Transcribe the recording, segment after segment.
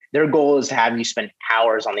Their goal is to have you spend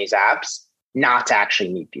hours on these apps, not to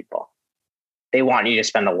actually meet people. They want you to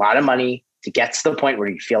spend a lot of money to get to the point where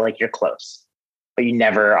you feel like you're close, but you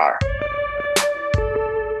never are.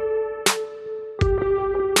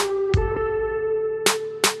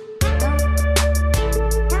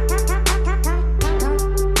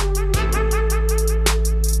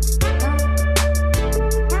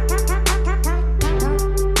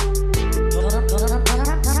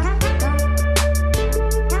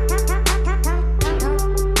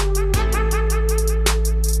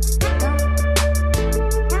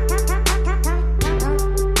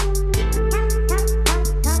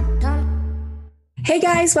 Hey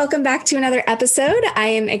guys, welcome back to another episode. I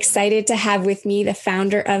am excited to have with me the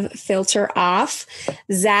founder of Filter Off,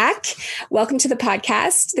 Zach. Welcome to the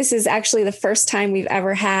podcast. This is actually the first time we've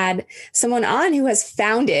ever had someone on who has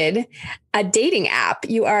founded a dating app.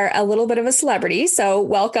 You are a little bit of a celebrity, so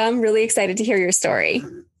welcome. Really excited to hear your story.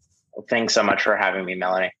 Well, thanks so much for having me,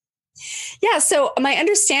 Melanie. Yeah, so my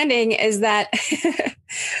understanding is that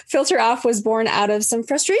Filter Off was born out of some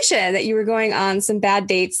frustration that you were going on some bad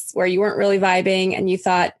dates where you weren't really vibing and you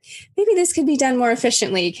thought, maybe this could be done more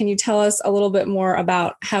efficiently. Can you tell us a little bit more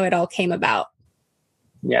about how it all came about?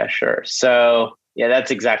 Yeah, sure. So, that's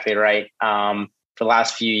exactly right. For the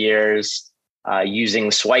last few years,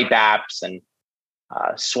 using swipe apps and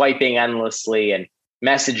swiping endlessly and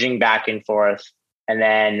messaging back and forth, and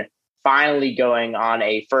then finally going on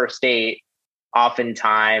a first date,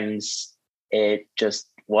 oftentimes it just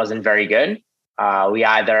wasn't very good. We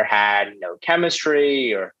either had no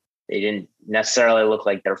chemistry or they didn't necessarily look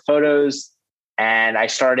like their photos. And I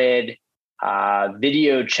started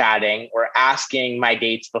video chatting or asking my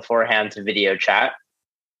dates beforehand to video chat.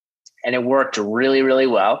 And it worked really, really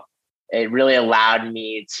well. It really allowed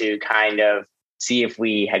me to kind of see if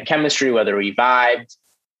we had chemistry, whether we vibed.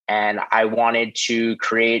 And I wanted to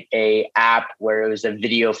create an app where it was a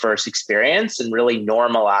video first experience and really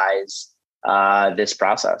normalize this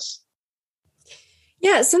process.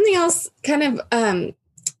 Yeah, something else kind of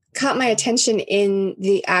caught my attention in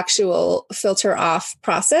the actual Filter Off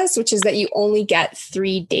process, which is that you only get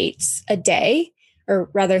 3 dates a day, or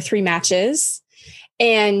rather 3 matches.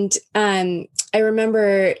 And I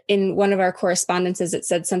remember in one of our correspondences, it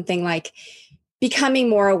said something like, becoming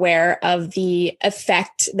more aware of the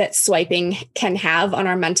effect that swiping can have on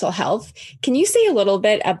our mental health. Can you say a little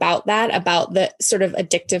bit about that, about the sort of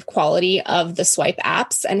addictive quality of the swipe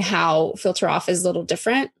apps and how Filter Off is a little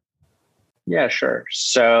different? Yeah, sure.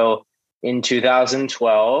 So in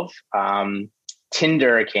 2012,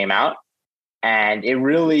 Tinder came out and it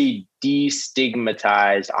really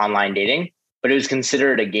destigmatized online dating, but it was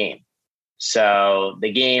considered a game. So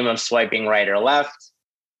the game of swiping right or left.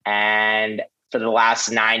 And for the last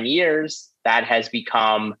 9 years, that has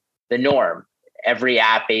become the norm. Every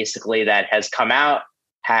app basically that has come out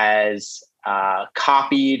has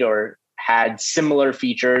copied or had similar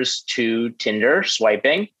features to Tinder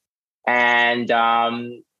swiping. And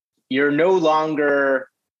you're no longer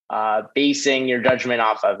basing your judgment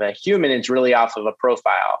off of a human. It's really off of a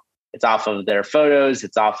profile. It's off of their photos.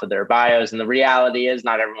 It's off of their bios. And the reality is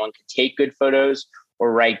not everyone can take good photos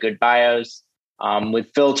or write good bios. With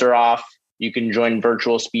Filter Off, you can join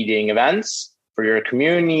virtual speed dating events for your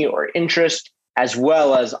community or interest, as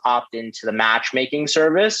well as opt into the matchmaking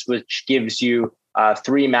service, which gives you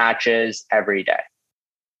 3 matches every day.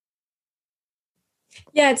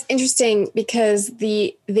 Yeah, it's interesting because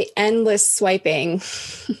the endless swiping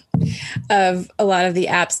of a lot of the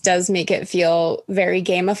apps does make it feel very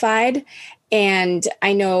gamified. And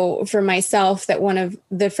I know for myself that one of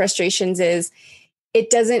the frustrations is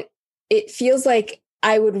it feels like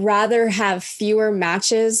I would rather have fewer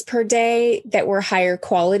matches per day that were higher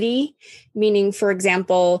quality, meaning, for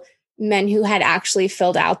example, men who had actually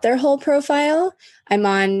filled out their whole profile. I'm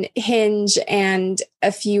on Hinge and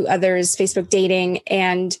a few others, Facebook Dating,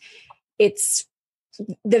 and it's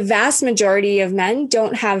the vast majority of men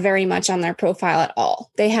don't have very much on their profile at all.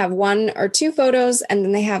 They have 1 or 2 photos, and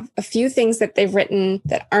then they have a few things that they've written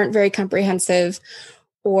that aren't very comprehensive.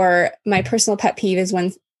 Or my personal pet peeve is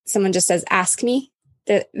when someone just says, ask me.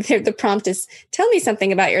 The prompt is, tell me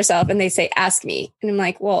something about yourself. And they say, ask me. And I'm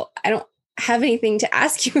like, well, I don't have anything to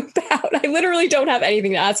ask you about. I literally don't have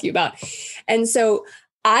anything to ask you about. And so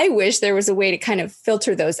I wish there was a way to kind of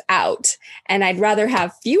filter those out. And I'd rather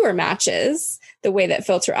have fewer matches the way that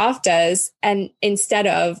Filter Off does. And instead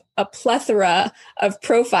of a plethora of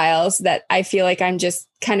profiles that I feel like I'm just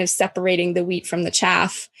kind of separating the wheat from the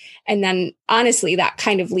chaff. And then honestly, that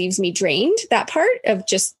kind of leaves me drained, that part of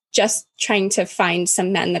just just trying to find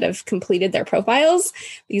some men that have completed their profiles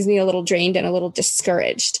leaves me a little drained and a little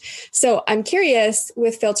discouraged. So I'm curious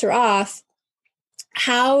with Filter Off,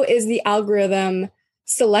 how is the algorithm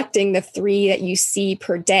selecting the 3 that you see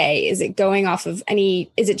per day? Is it going off of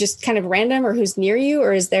is it just kind of random or who's near you?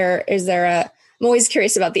 Or is there I'm always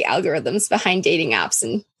curious about the algorithms behind dating apps,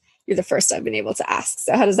 and you're the first I've been able to ask.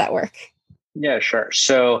 So how does that work? Yeah, sure.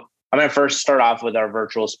 So I'm going to first start off with our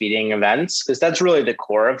virtual speed dating events, because that's really the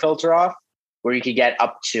core of Filter Off, where you could get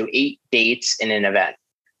up to 8 dates in an event.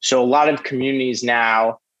 So a lot of communities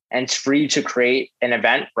now, and it's free to create an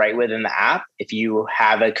event right within the app if you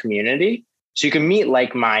have a community. So you can meet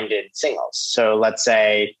like-minded singles. So let's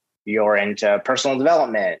say you're into personal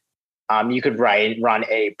development. You could run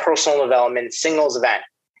a personal development singles event,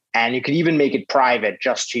 and you could even make it private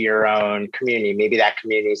just to your own community. Maybe that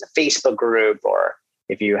community is a Facebook group, or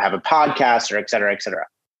if you have a podcast, or et cetera, et cetera.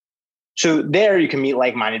 So there you can meet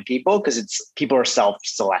like-minded people because people are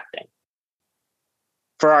self-selecting.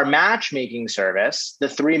 For our matchmaking service, the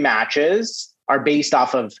 3 matches are based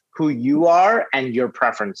off of who you are and your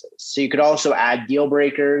preferences. So you could also add deal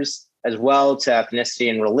breakers as well to ethnicity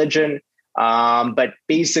and religion. But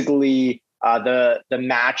basically, the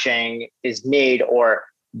matching is made, or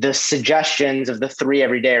the suggestions of the 3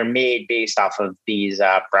 every day are made based off of these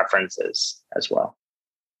preferences as well.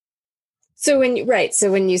 So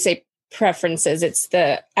when you say preferences, it's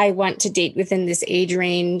I want to date within this age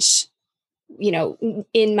range,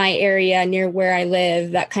 in my area, near where I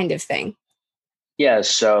live, that kind of thing. Yeah.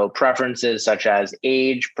 So preferences such as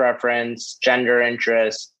age preference, gender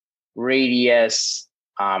interest, radius,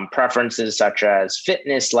 preferences such as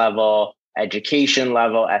fitness level, education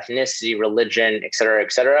level, ethnicity, religion, et cetera,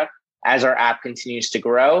 et cetera. As our app continues to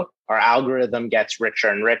grow, our algorithm gets richer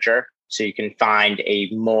and richer. So you can find a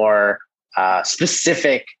more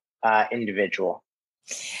specific individual.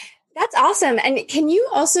 That's awesome. And can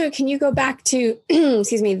you go back to,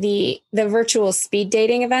 excuse me, the virtual speed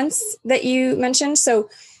dating events that you mentioned? So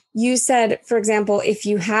you said, for example, if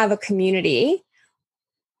you have a community,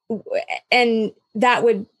 and that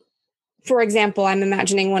would, for example, I'm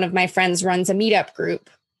imagining one of my friends runs a meetup group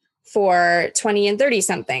for 20 and 30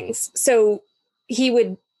 somethings. So he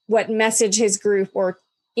would message his group or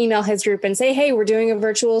email his group and say, hey, we're doing a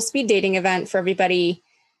virtual speed dating event for everybody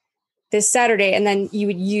this Saturday. And then you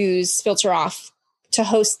would use Filter Off to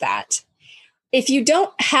host that. If you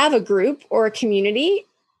don't have a group or a community,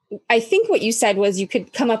 I think what you said was you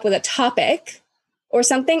could come up with a topic or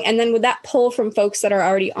something. And then would that pull from folks that are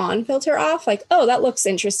already on Filter Off? Like, oh, that looks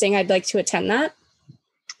interesting. I'd like to attend that.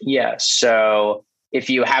 Yeah. So if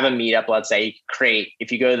you have a meetup, let's say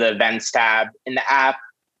if you go to the events tab in the app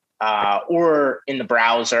or in the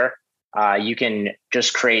browser, you can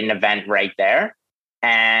just create an event right there.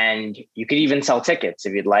 And you could even sell tickets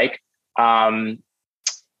if you'd like. You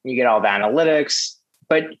get all the analytics,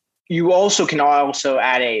 but you also can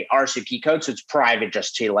add a RSVP code. So it's private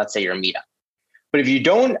just to, let's say, your meetup. But if you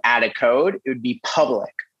don't add a code, it would be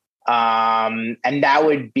public. And that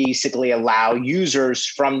would basically allow users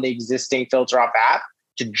from the existing Filter Off app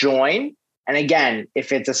to join. And again,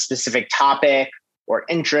 if it's a specific topic or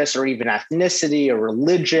interest or even ethnicity or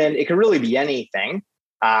religion, it could really be anything.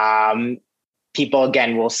 People,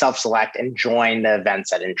 again, will self-select and join the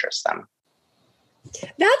events that interest them.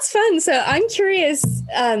 That's fun. So I'm curious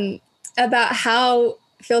about how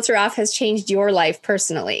Filter Off has changed your life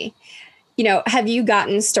personally. Have you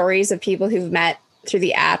gotten stories of people who've met through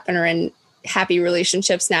the app and are in happy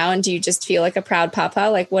relationships now? And do you just feel like a proud papa?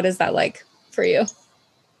 Like, what is that like for you?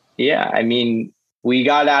 Yeah, I mean, we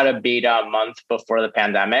got out of beta a month before the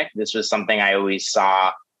pandemic. This was something I always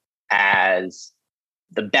saw as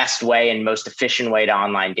the best way and most efficient way to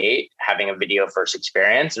online date, having a video first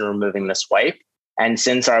experience and removing the swipe. And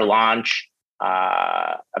since our launch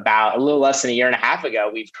about a little less than a year and a half ago,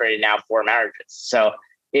 we've created now 4 marriages. So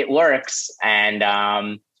it works.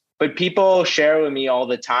 And but people share with me all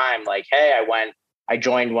the time, like, hey, I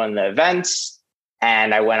joined one of the events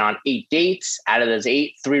and I went on 8 dates. Out of those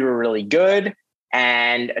 8, 3 were really good.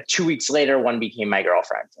 And 2 weeks later, one became my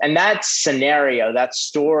girlfriend. And that scenario, that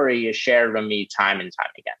story is shared with me time and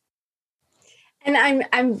time again.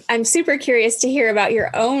 And I'm super curious to hear about your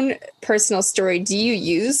own personal story. Do you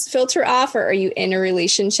use Filter Off, or are you in a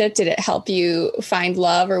relationship? Did it help you find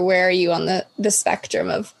love, or where are you on the spectrum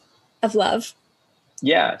of love?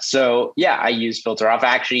 Yeah. So I use Filter Off.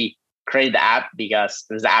 I actually created the app because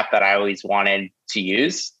it was the app that I always wanted to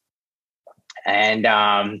use. And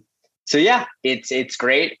so it's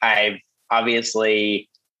great. I've obviously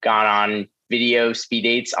gone on video speed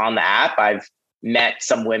dates on the app. I've met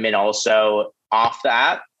some women also off the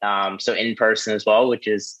app, so in person as well, which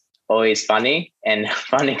is always funny and a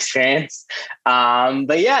fun experience.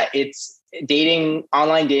 But yeah, it's dating.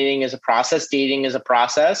 Online dating is a process. Dating is a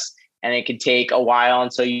process, and it could take a while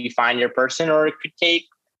until you find your person, or it could take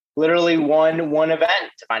literally one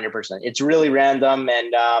event to find your person. It's really random,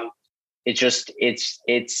 and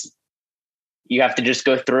it's you have to just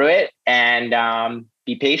go through it and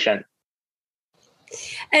be patient.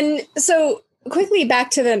 And so quickly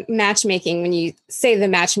back to the matchmaking. When you say the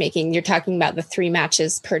matchmaking, you're talking about the 3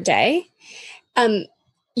 matches per day.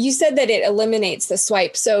 You said that it eliminates the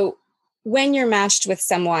swipe. So when you're matched with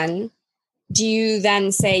someone, do you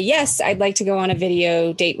then say, yes, I'd like to go on a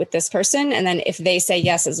video date with this person? And then if they say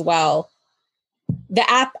yes as well, the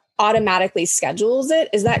app automatically schedules it.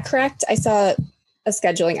 Is that correct? I saw a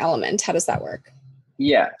scheduling element. How does that work?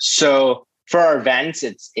 Yeah. So for our events,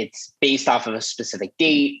 it's based off of a specific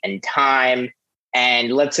date and time.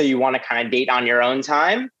 And let's say you want to kind of date on your own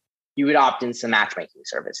time, you would opt into the matchmaking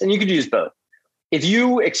service. And you could use both. If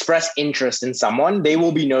you express interest in someone, they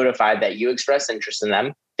will be notified that you express interest in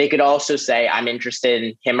them. They could also say, I'm interested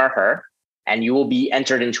in him or her, and you will be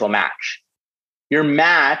entered into a match. Your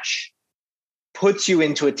match puts you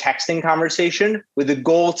into a texting conversation with a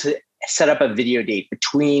goal to set up a video date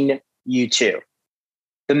between you two.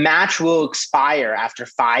 The match will expire after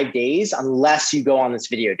 5 days unless you go on this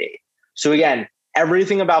video date. So again,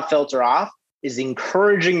 everything about Filter Off is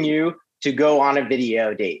encouraging you to go on a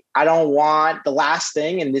video date. I don't want the last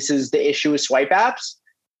thing, and this is the issue with swipe apps.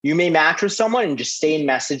 You may match with someone and just stay in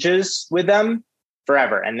messages with them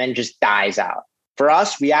forever and then just dies out. For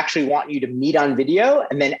us, we actually want you to meet on video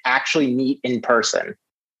and then actually meet in person.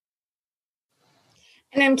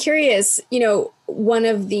 And I'm curious, one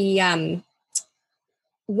of the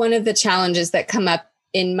challenges that come up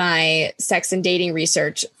in my sex and dating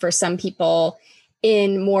research for some people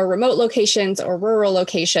in more remote locations or rural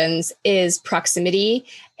locations is proximity.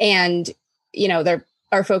 And, there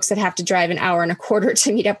are folks that have to drive an hour and a quarter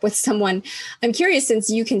to meet up with someone. I'm curious, since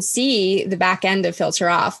you can see the back end of Filter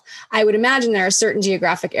Off, I would imagine there are certain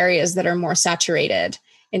geographic areas that are more saturated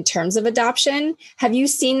in terms of adoption. Have you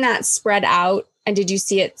seen that spread out? And did you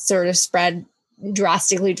see it sort of spread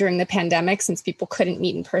drastically during the pandemic since people couldn't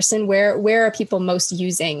meet in person? Where are people most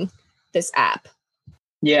using this app?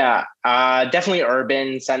 Yeah, definitely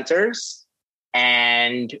urban centers.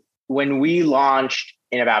 And when we launched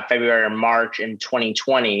in about February or March in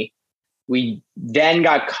 2020, we then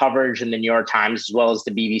got coverage in the New York Times as well as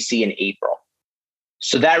the BBC in April.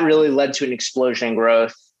 So that really led to an explosion in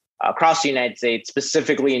growth across the United States,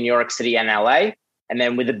 specifically in New York City and LA. And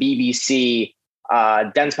then with the BBC,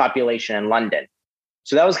 dense population in London.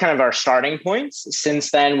 So that was kind of our starting points.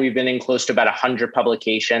 Since then, we've been in close to about 100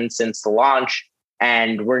 publications since the launch.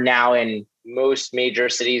 And we're now in most major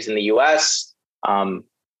cities in the US,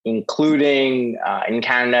 including in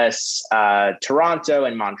Canada, Toronto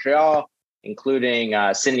and Montreal, including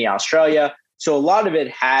Sydney, Australia. So a lot of it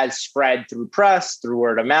has spread through press, through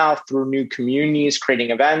word of mouth, through new communities,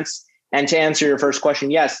 creating events. And to answer your first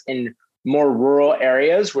question, yes, in more rural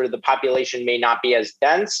areas where the population may not be as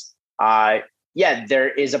dense, there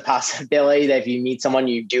is a possibility that if you meet someone,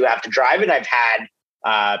 you do have to drive. And I've had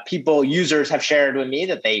users have shared with me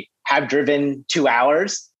that they have driven 2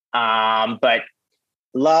 hours. But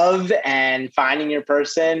love and finding your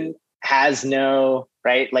person has no,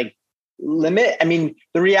 limit. I mean,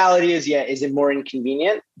 the reality is, is it more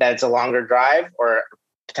inconvenient that it's a longer drive or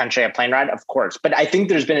potentially a plane ride? Of course. But I think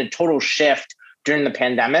there's been a total shift during the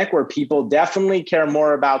pandemic where people definitely care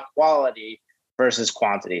more about quality versus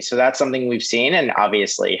quantity. So that's something we've seen and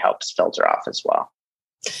obviously helps Filter Off as well.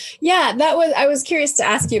 Yeah, I was curious to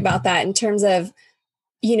ask you about that in terms of,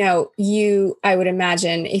 I would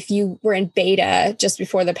imagine if you were in beta just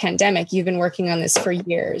before the pandemic, you've been working on this for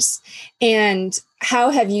years. And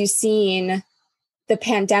how have you seen the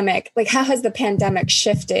pandemic? How has the pandemic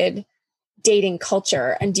shifted dating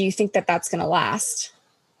culture? And do you think that that's going to last?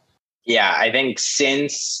 Yeah, I think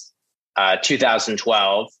since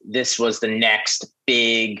 2012, this was the next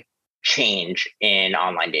big change in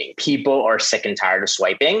online dating. People are sick and tired of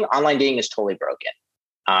swiping. Online dating is totally broken.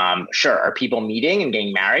 Sure, are people meeting and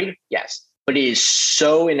getting married? Yes, but it is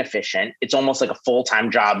so inefficient. It's almost like a full-time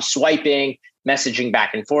job, swiping, messaging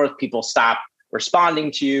back and forth. People stop responding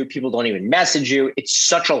to you. People don't even message you. It's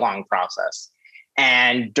such a long process.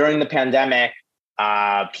 And during the pandemic,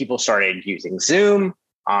 people started using Zoom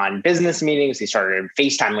on business meetings. They started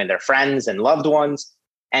FaceTime with their friends and loved ones.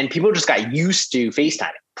 And people just got used to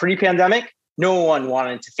FaceTiming. Pre-pandemic, no one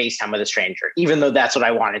wanted to FaceTime with a stranger, even though that's what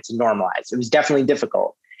I wanted to normalize. It was definitely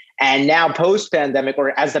difficult. And now post-pandemic,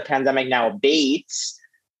 or as the pandemic now abates,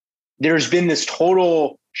 there's been this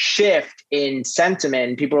total shift in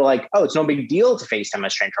sentiment. People are like, oh, it's no big deal to FaceTime a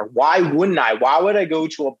stranger. Why wouldn't I? Why would I go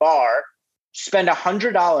to a bar, spend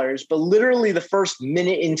 $100, but literally the first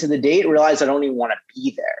minute into the date, realize I don't even want to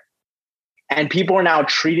be there? And people are now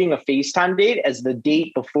treating a FaceTime date as the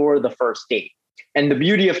date before the first date. And the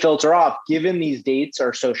beauty of Filter Off, given these dates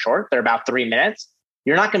are so short, they're about 3 minutes,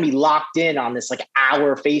 you're not going to be locked in on this like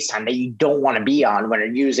hour FaceTime that you don't want to be on when you're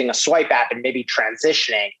using a swipe app and maybe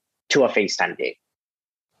transitioning to a FaceTime date.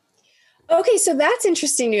 Okay, so that's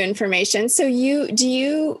interesting new information. So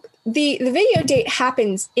the video date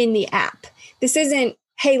happens in the app. This isn't,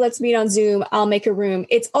 hey, let's meet on Zoom, I'll make a room.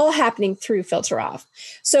 It's all happening through Filter Off.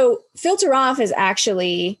 So Filter Off is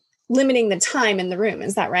actually limiting the time in the room.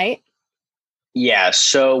 Is that right? Yeah.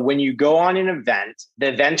 So when you go on an event, the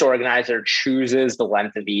event organizer chooses the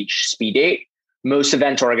length of each speed date. Most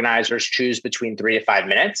event organizers choose between 3 to 5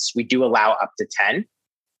 minutes. We do allow up to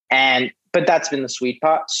 10. But that's been the sweet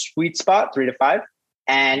spot, 3 to 5.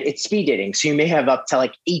 And it's speed dating. So you may have up to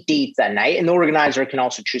like 8 dates that night. And the organizer can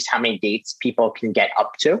also choose how many dates people can get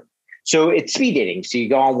up to. So it's speed dating. So you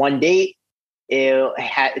go on one date,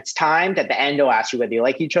 it's timed. At the end, it'll ask you whether you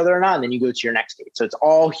like each other or not. And then you go to your next date. So it's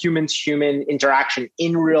all human-to-human interaction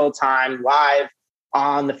in real time, live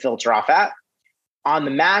on the Filter Off app. On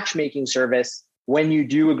the matchmaking service, when you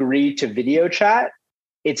do agree to video chat,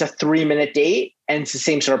 it's a 3-minute date. And it's the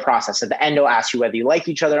same sort of process. At the end, it'll ask you whether you like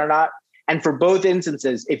each other or not. And for both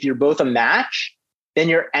instances, if you're both a match, then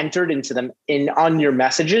you're entered into them on your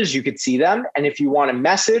messages. You could see them. And if you want to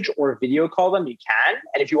message or video call them, you can.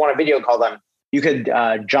 And if you want to video call them, you could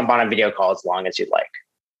jump on a video call as long as you'd like.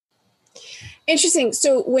 Interesting.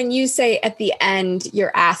 So when you say at the end,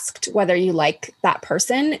 you're asked whether you like that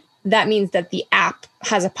person, that means that the app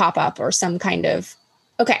has a pop-up or some kind of,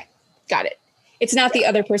 okay, got it. It's not the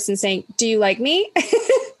other person saying, do you like me?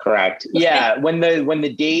 Correct. Yeah. When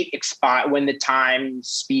the time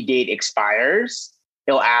speed date expires,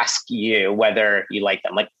 it'll ask you whether you like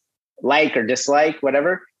them, like or dislike,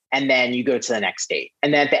 whatever. And then you go to the next date.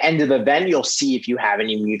 And then at the end of the event, you'll see if you have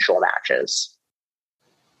any mutual matches.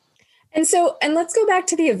 And let's go back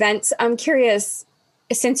to the events. I'm curious,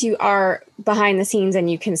 since you are behind the scenes and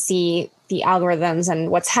you can see the algorithms and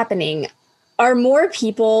what's happening, are more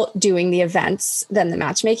people doing the events than the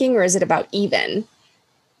matchmaking, or is it about even?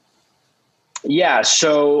 Yeah.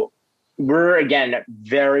 So we're, again,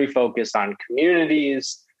 very focused on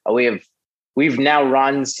communities. We've now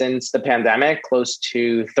run since the pandemic close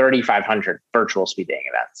to 3,500 virtual speed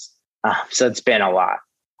dating events. So it's been a lot.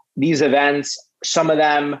 These events, some of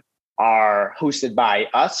them are hosted by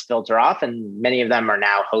us, Filter Off, and many of them are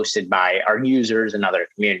now hosted by our users and other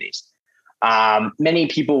communities. Many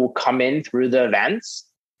people will come in through the events,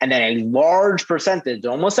 and then a large percentage,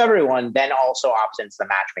 almost everyone, then also opts into the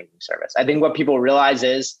matchmaking service. I think what people realize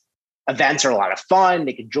is events are a lot of fun.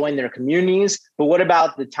 They can join their communities. But what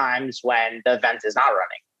about the times when the event is not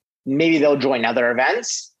running? Maybe they'll join other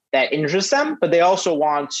events that interest them, but they also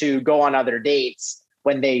want to go on other dates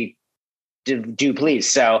when they do please.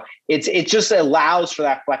 So it just allows for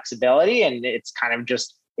that flexibility, and it's kind of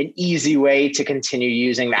just an easy way to continue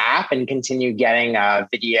using the app and continue getting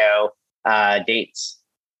video dates.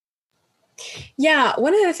 Yeah.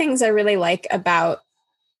 One of the things I really like about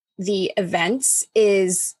the events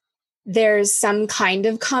is there's some kind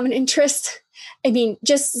of common interest. I mean,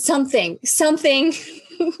 just something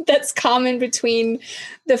that's common between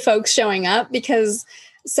the folks showing up, because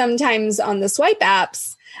sometimes on the swipe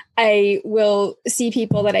apps, I will see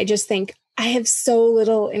people that I just think, I have so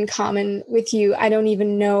little in common with you. I don't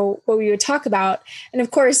even know what we would talk about. And of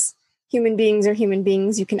course, human beings are human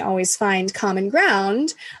beings. You can always find common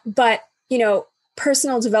ground. But,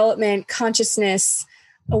 personal development, consciousness,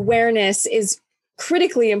 awareness is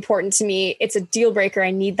critically important to me. It's a deal breaker.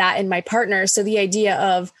 I need that in my partner. So the idea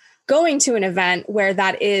of going to an event where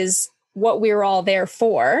that is what we're all there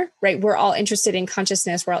for, right? We're all interested in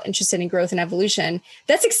consciousness. We're all interested in growth and evolution.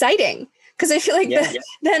 That's exciting. Because I feel like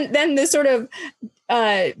then the sort of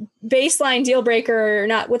baseline deal breaker, or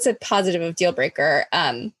not, what's a positive of deal breaker,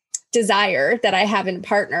 desire that I have in a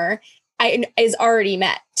partner is already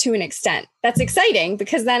met to an extent. That's exciting,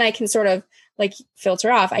 because then I can sort of like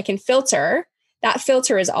filter off. I can filter. That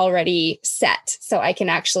filter is already set. So I can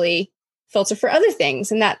actually filter for other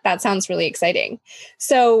things. And that sounds really exciting.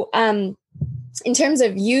 So in terms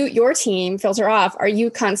of your team, Filter Off, are you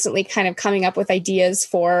constantly kind of coming up with ideas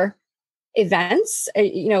for events? Do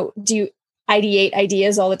you ideate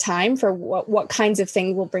ideas all the time for what kinds of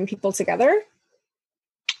things will bring people together?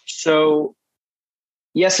 So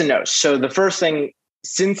yes and no. So the first thing,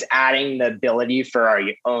 since adding the ability for our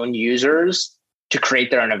own users to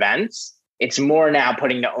create their own events, It's more now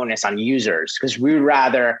putting the onus on users because we would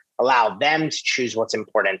rather allow them to choose what's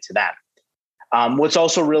important to them. What's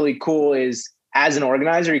also really cool is as an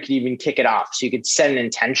organizer, you could even kick it off. So you could set an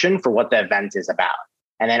intention for what the event is about.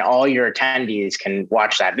 And then all your attendees can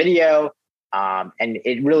watch that video. And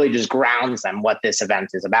it really just grounds them what this event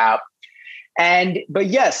is about. But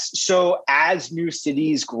yes, so as new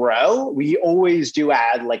cities grow, we always do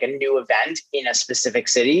add like a new event in a specific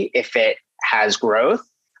city if it has growth.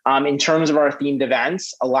 In terms of our themed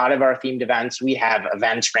events, a lot of our themed events, we have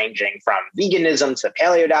events ranging from veganism to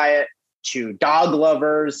paleo diet, to dog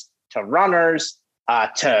lovers, to runners,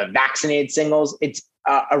 to vaccinated singles. It's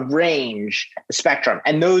a range, a spectrum.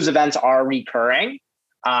 And those events are recurring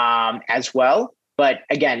as well. But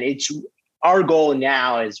again, our goal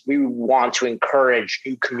now is we want to encourage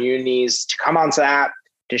new communities to come onto that,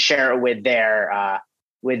 to share it with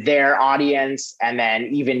their audience, and then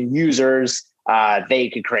even users, they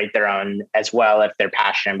could create their own as well if they're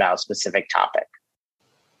passionate about a specific topic.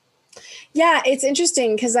 Yeah, it's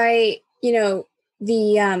interesting because the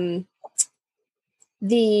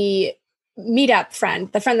meetup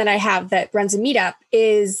friend, the friend that I have that runs a meetup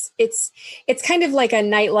it's kind of like a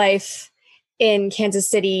nightlife in Kansas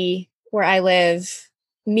City where I live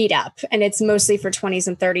meetup. And it's mostly for 20s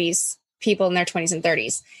and 30s, people in their 20s and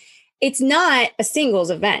 30s. It's not a singles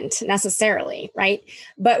event necessarily, right?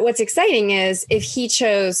 But what's exciting is if he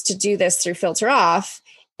chose to do this through Filter Off,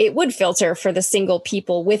 it would filter for the single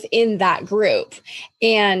people within that group.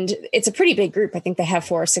 And it's a pretty big group. I think they have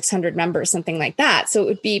 400 or 600 members, something like that. So it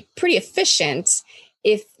would be pretty efficient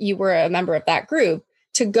if you were a member of that group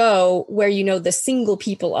to go where the single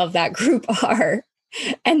people of that group are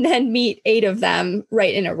and then meet 8 of them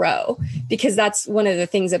right in a row. Because that's one of the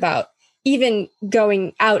things about even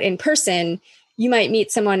going out in person, you might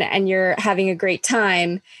meet someone and you're having a great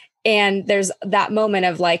time. And there's that moment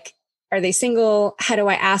of like, are they single? How do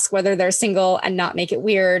I ask whether they're single and not make it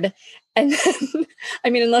weird? And then,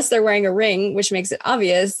 unless they're wearing a ring, which makes it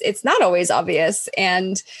obvious, it's not always obvious.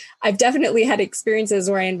 And I've definitely had experiences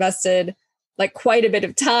where I invested like quite a bit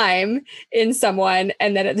of time in someone.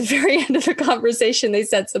 And then at the very end of the conversation, they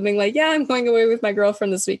said something like, yeah, I'm going away with my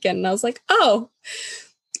girlfriend this weekend. And I was like, oh,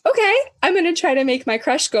 okay, I'm going to try to make my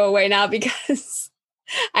crush go away now because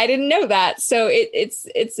I didn't know that. So it's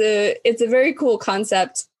a very cool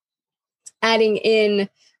concept, adding in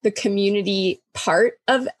the community part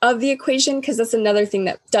of the equation, because that's another thing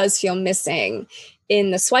that does feel missing in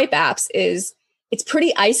the swipe apps is it's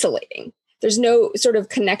pretty isolating. There's no sort of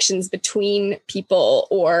connections between people,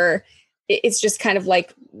 or it's just kind of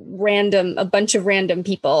like a bunch of random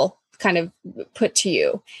people kind of put to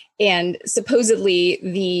you. And supposedly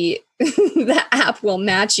the app will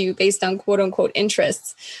match you based on quote unquote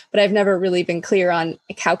interests. But I've never really been clear on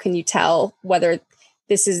like, how can you tell whether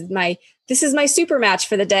this is my super match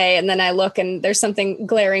for the day. And then I look and there's something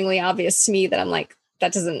glaringly obvious to me that I'm like,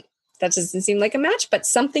 that doesn't seem like a match, but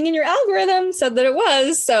something in your algorithm said that it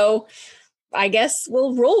was. So I guess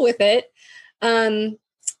we'll roll with it.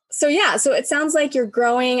 So it sounds like you're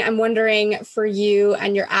growing. I'm wondering for you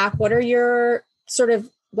and your app, what's your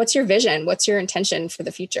vision? What's your intention for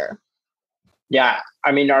the future? Yeah.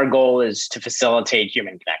 Our goal is to facilitate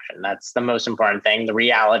human connection. That's the most important thing. The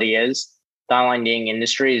reality is the online dating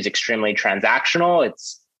industry is extremely transactional.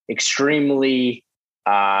 It's extremely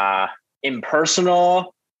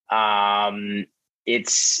impersonal.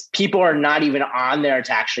 People are not even on there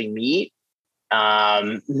to actually meet.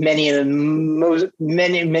 Many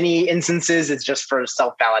instances, it's just for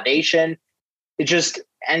self-validation. It just,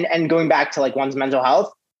 and going back to like one's mental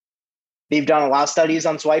health, they've done a lot of studies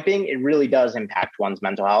on swiping. It really does impact one's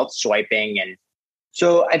mental health, swiping. And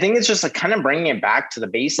so I think it's just like kind of bringing it back to the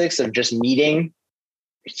basics of just meeting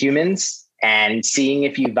humans and seeing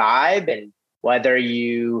if you vibe and whether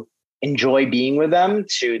you enjoy being with them,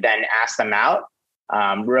 to then ask them out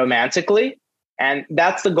romantically. And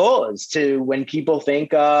that's the goal, is to, when people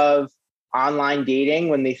think of online dating,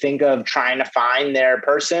 when they think of trying to find their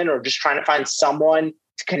person or just trying to find someone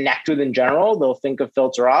to connect with in general, they'll think of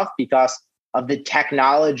Filter Off because of the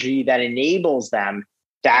technology that enables them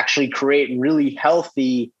to actually create really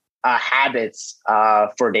healthy habits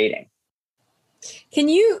for dating. Can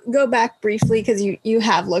you go back briefly, because you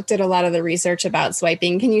have looked at a lot of the research about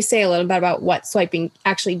swiping. Can you say a little bit about what swiping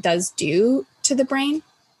actually does do to the brain?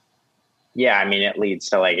 Yeah, it leads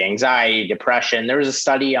to like anxiety, depression. There was a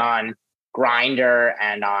study on Grindr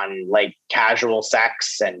and on like casual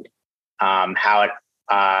sex and how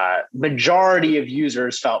majority of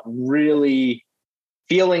users felt really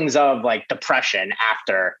feelings of like depression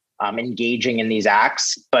after engaging in these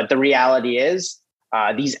acts. But the reality is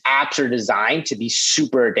these apps are designed to be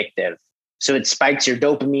super addictive. So it spikes your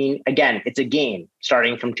dopamine. Again, it's a game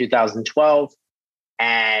starting from 2012,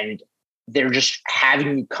 and they're just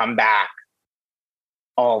having you come back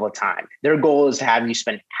all the time. Their goal is to have you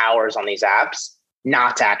spend hours on these apps,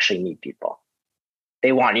 not to actually meet people.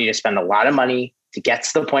 They want you to spend a lot of money to get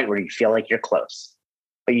to the point where you feel like you're close,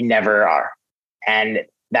 but you never are. And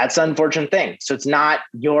that's the unfortunate thing. So it's not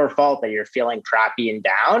your fault that you're feeling crappy and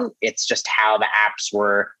down. It's just how the apps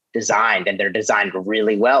were designed, and they're designed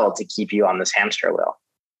really well to keep you on this hamster wheel.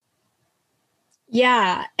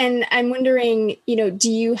 Yeah. And I'm wondering,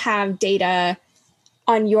 do you have data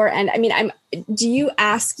on your end? I mean, do you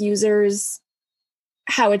ask users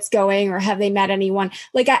how it's going, or have they met anyone?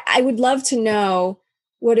 Like, I would love to know,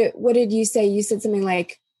 what did you say? You said something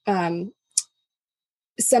like,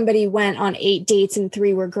 somebody went on 8 dates and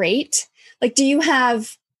 3 were great. Like, do you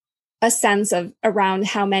have a sense of around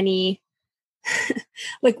how many,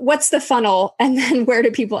 like, what's the funnel, and then where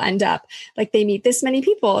do people end up? Like, they meet this many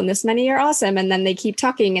people and this many are awesome, and then they keep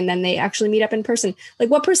talking, and then they actually meet up in person.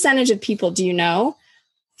 Like, what percentage of people do you know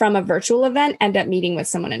from a virtual event end up meeting with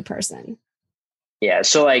someone in person? Yeah.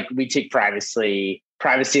 So like, we take privacy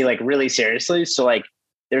like really seriously. So like,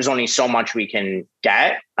 there's only so much we can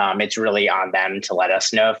get. It's really on them to let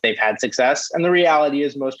us know if they've had success. And the reality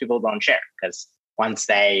is most people don't share, because once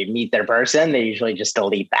they meet their person, they usually just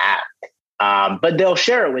delete the app. But they'll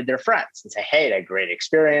share it with their friends and say, hey, they had a great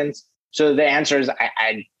experience. So the answer is,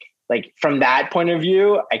 I like, from that point of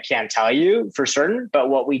view, I can't tell you for certain. But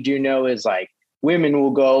what we do know is, like, women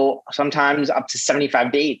will go sometimes up to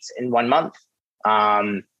 75 dates in 1 month.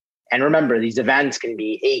 And remember, these events can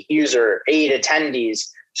be 8 attendees.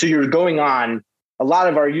 So you're going on, a lot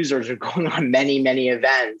of our users are going on many, many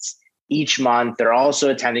events each month. They're also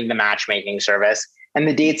attending the matchmaking service, and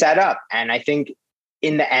the dates add up. And I think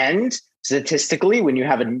in the end, statistically, when you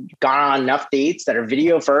have gone on enough dates that are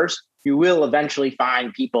video first, you will eventually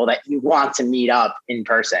find people that you want to meet up in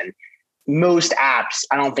person. Most apps,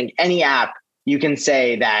 I don't think any app you can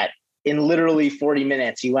say that in literally 40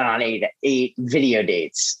 minutes, you went on eight video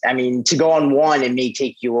dates. I mean, to go on one, it may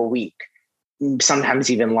take you a week,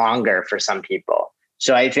 sometimes even longer for some people.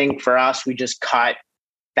 So I think for us, we just cut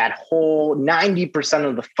that whole 90%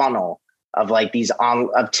 of the funnel of like these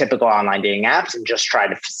of typical online dating apps and just try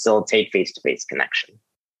to facilitate face-to-face connection.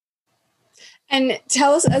 And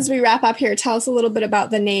tell us, as we wrap up here, tell us a little bit about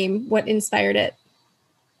the name, what inspired it.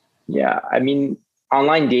 Yeah, I mean,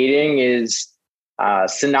 online dating is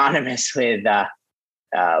synonymous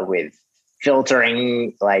with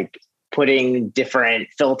filtering, like putting different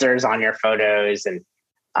filters on your photos, and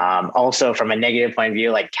also from a negative point of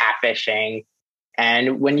view, like catfishing.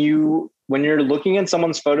 And when you're looking at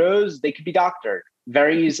someone's photos, they could be doctored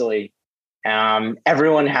very easily.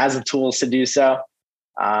 Everyone has the tools to do so.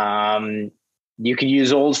 You can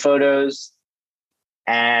use old photos,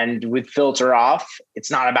 and with filter off, it's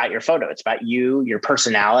not about your photo. It's about you, your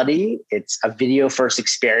personality. It's a video first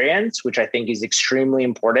experience, which I think is extremely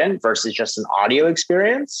important versus just an audio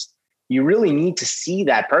experience. You really need to see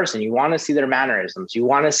that person. You want to see their mannerisms. You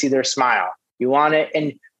want to see their smile. You want it.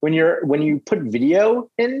 And when you put video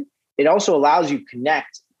in, it also allows you to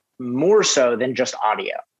connect more so than just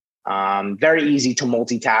audio. Very easy to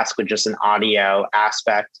multitask with just an audio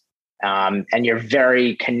aspect. And you're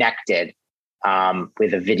very connected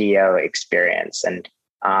with a video experience. And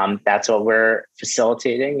that's what we're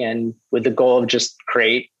facilitating, and with the goal of just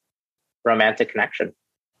create romantic connection.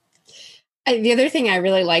 The other thing I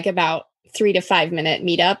really like about 3 to 5 minute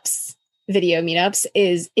meetups, video meetups,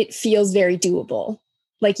 is it feels very doable.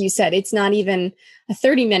 Like you said, it's not even a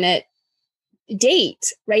 30-minute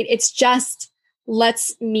date, right? It's just,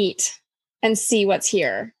 let's meet and see what's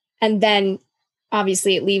here. And then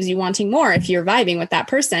obviously it leaves you wanting more if you're vibing with that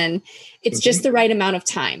person. It's just the right amount of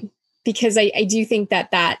time, because I do think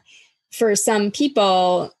that for some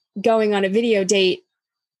people, going on a video date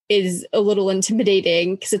is a little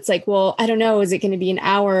intimidating, because it's like, well, I don't know, is it going to be an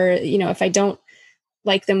hour? If I don't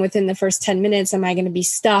like them within the first 10 minutes, am I going to be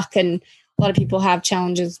stuck? And a lot of people have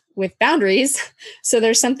challenges with boundaries. So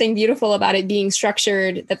there's something beautiful about it being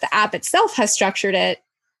structured, that the app itself has structured it.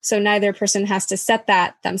 So neither person has to set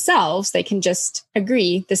that themselves. They can just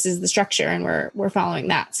agree, this is the structure, and we're following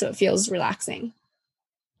that. So it feels relaxing.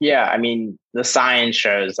 Yeah. I mean, the science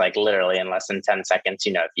shows, like, literally in less than 10 seconds,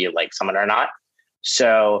 if you like someone or not.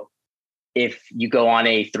 So if you go on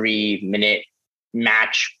a 3-minute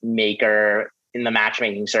matchmaker in the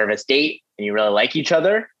matchmaking service date and you really like each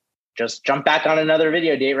other, just jump back on another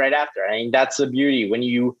video date right after. I mean, that's the beauty. When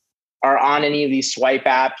you are on any of these swipe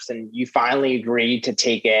apps and you finally agree to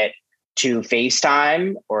take it to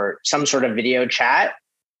FaceTime or some sort of video chat,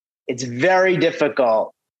 it's very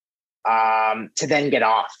difficult to then get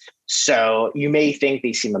off. So you may think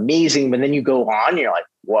they seem amazing, but then you go on, you're like,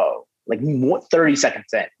 whoa, like 30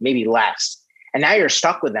 seconds in, maybe less. And now you're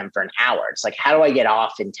stuck with them for an hour. It's like, how do I get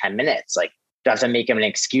off in 10 minutes? Like, doesn't make them an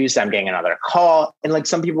excuse. I'm getting another call. And like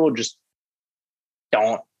some people just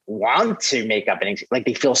don't want to make up an excuse. Like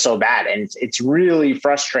they feel so bad. And it's really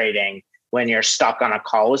frustrating when you're stuck on a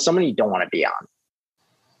call with someone you don't want to be on.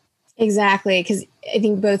 Exactly. Because I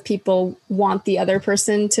think both people want the other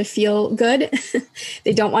person to feel good.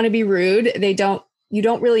 They don't want to be rude. You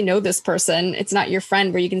don't really know this person. It's not your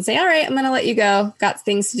friend where you can say, all right, I'm going to let you go. Got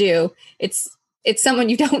things to do. It's someone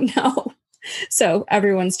you don't know. So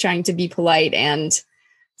everyone's trying to be polite, and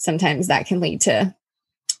sometimes that can lead to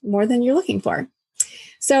more than you're looking for.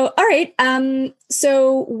 So, all right.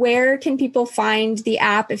 So where can people find the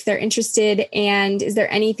app if they're interested? And is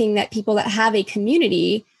there anything that people that have a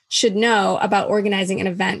community should know about organizing an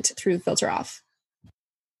event through FilterOff?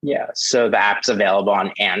 Yeah. So the app's available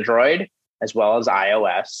on Android as well as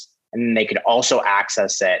iOS, and they could also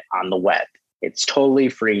access it on the web. It's totally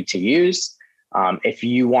free to use. If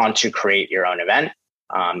you want to create your own event,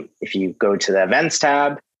 if you go to the events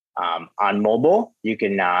tab on mobile, you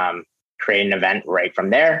can create an event right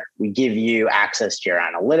from there. We give you access to your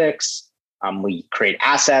analytics. We create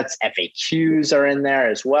assets. FAQs are in there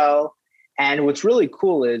as well. And what's really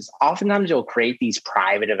cool is oftentimes you'll create these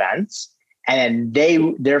private events and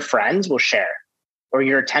their friends will share, or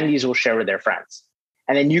your attendees will share with their friends.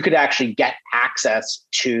 And then you could actually get access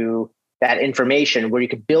to that information where you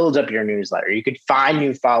could build up your newsletter. You could find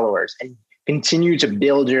new followers and continue to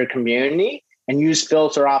build your community and use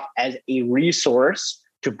FilterOff as a resource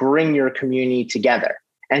to bring your community together.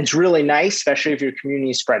 And it's really nice, especially if your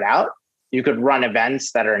community is spread out. You could run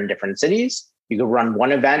events that are in different cities. You could run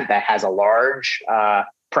one event that has a large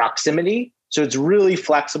proximity. So it's really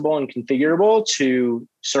flexible and configurable to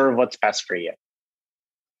serve what's best for you.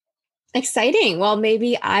 Exciting. Well,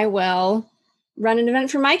 maybe I will run an event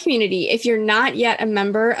for my community. If you're not yet a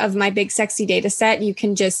member of my Big Sexy Data Set, you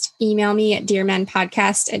can just email me at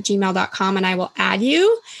dearmenpodcast@gmail.com and I will add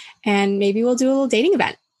you, and maybe we'll do a little dating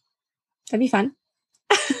event. That'd be fun.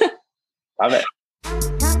 Love it.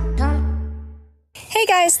 Hey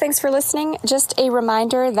guys, thanks for listening. Just a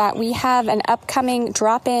reminder that we have an upcoming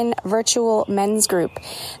drop-in virtual men's group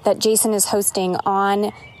that Jason is hosting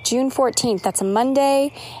on June 14th. That's a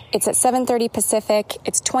Monday. It's at 7:30 Pacific.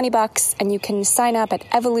 It's $20 and you can sign up at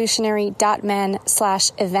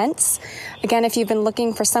evolutionary.men/events. Again, if you've been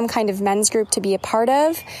looking for some kind of men's group to be a part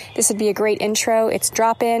of, this would be a great intro. It's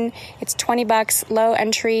drop-in. It's $20, low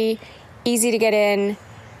entry, easy to get in.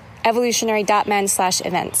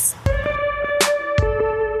 evolutionary.men/events.